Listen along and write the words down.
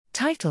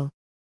Title: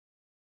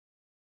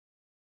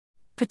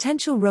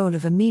 Potential role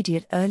of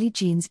immediate early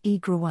genes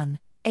Egr-1,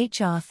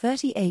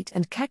 Hr-38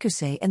 and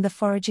Kakusei in the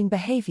foraging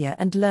behavior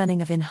and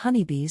learning of in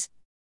honeybees.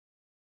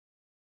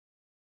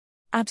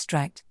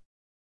 Abstract: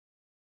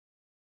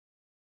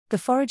 The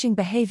foraging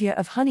behavior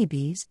of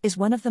honeybees is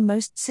one of the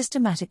most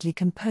systematically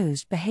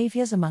composed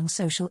behaviors among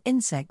social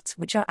insects,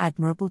 which are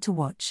admirable to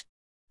watch.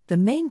 The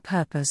main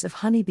purpose of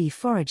honeybee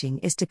foraging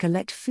is to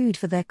collect food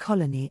for their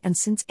colony, and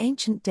since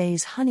ancient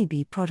days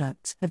honeybee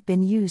products have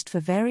been used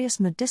for various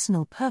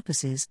medicinal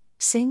purposes.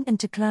 Singh and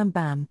Taklam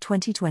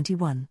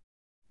 2021.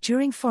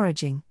 During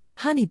foraging,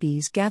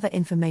 honeybees gather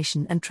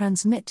information and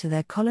transmit to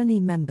their colony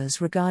members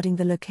regarding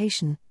the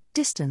location,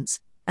 distance,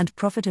 and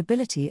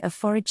profitability of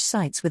forage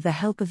sites with the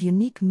help of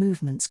unique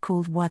movements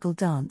called waggle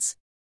dance.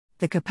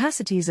 The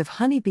capacities of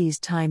honeybees'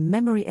 time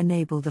memory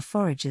enable the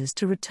foragers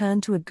to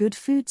return to a good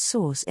food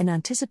source in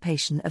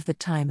anticipation of the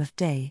time of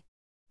day.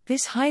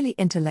 This highly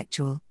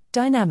intellectual,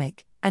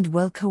 dynamic, and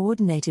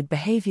well-coordinated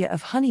behavior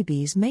of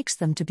honeybees makes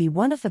them to be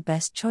one of the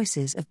best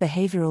choices of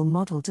behavioral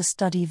model to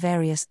study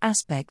various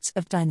aspects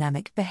of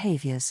dynamic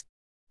behaviors.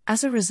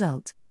 As a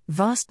result,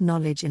 vast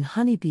knowledge in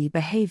honeybee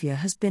behavior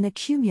has been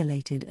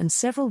accumulated, and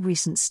several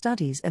recent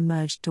studies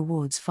emerged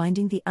towards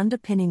finding the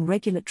underpinning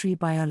regulatory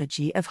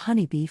biology of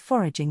honeybee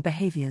foraging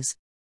behaviors.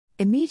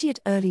 Immediate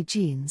early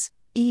genes,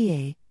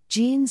 EA,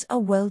 genes are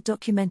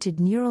well-documented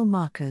neural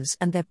markers,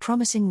 and their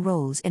promising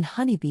roles in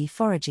honeybee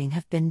foraging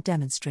have been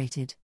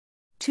demonstrated.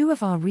 Two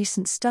of our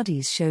recent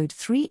studies showed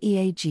 3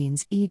 EA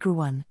genes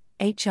Egr-1,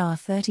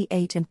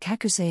 Hr-38 and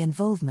Kakusei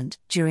involvement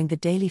during the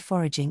daily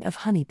foraging of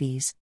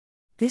honeybees.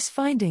 This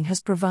finding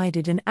has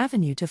provided an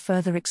avenue to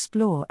further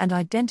explore and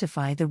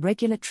identify the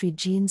regulatory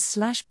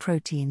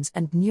genes/proteins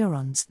and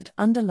neurons that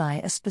underlie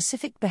a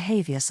specific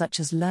behavior such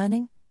as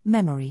learning,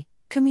 memory,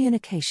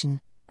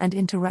 communication, and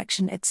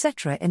interaction,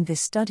 etc. In this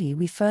study,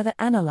 we further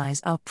analyze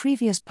our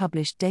previous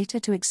published data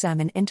to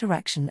examine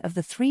interaction of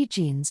the 3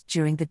 genes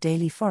during the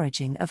daily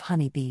foraging of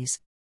honeybees.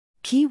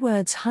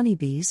 Keywords: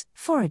 honeybees,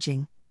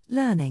 foraging,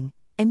 learning,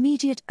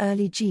 immediate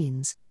early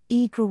genes,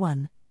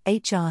 Egr-1,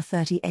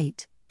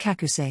 Hr-38,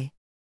 Kakusei.